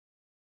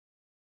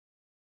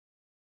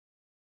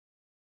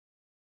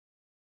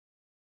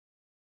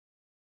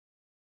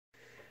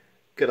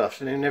Good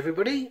afternoon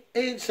everybody,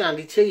 it's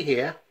Andy T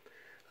here.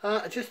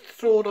 I just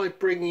thought I'd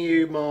bring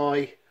you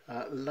my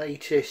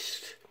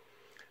latest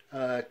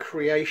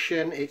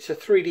creation. It's a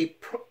 3D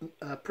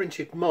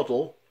printed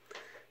model,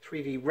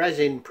 3D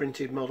resin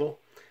printed model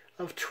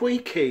of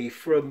Twiki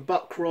from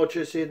Buck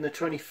Rogers in the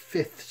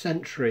 25th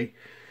century.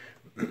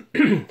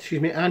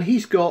 Excuse me, and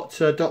he's got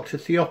Dr.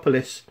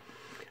 Theopolis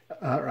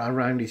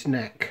around his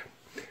neck.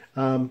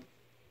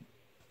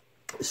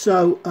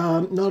 So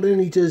not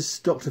only does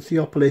Dr.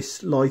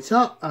 Theopolis light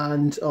up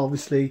and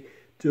obviously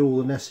do all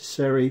the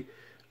necessary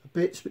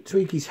bits, but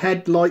Twiki's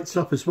head lights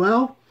up as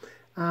well,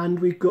 and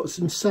we've got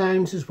some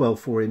sounds as well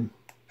for him.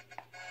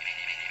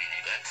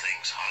 That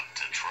thing's hot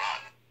to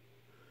trot.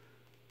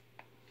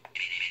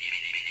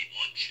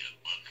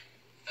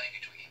 Thank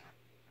you, Twiki.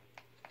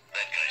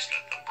 That guy's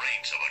got the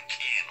brains of a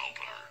can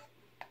opener.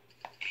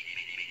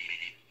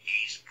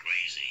 He's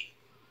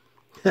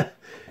crazy.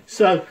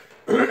 So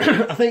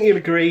I think you'll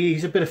agree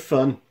he's a bit of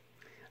fun,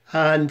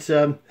 and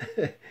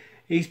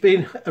he's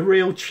been a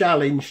real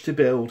challenge to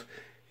build.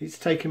 It's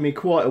taken me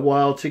quite a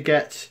while to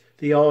get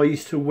the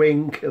eyes to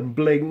wink and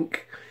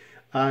blink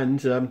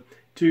and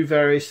do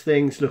various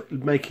things, look,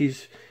 make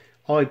his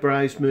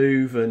eyebrows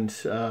move, and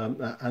so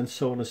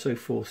on and so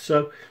forth.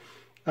 So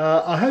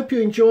I hope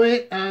you enjoy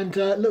it, and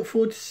look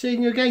forward to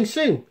seeing you again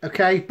soon.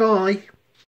 Okay, bye.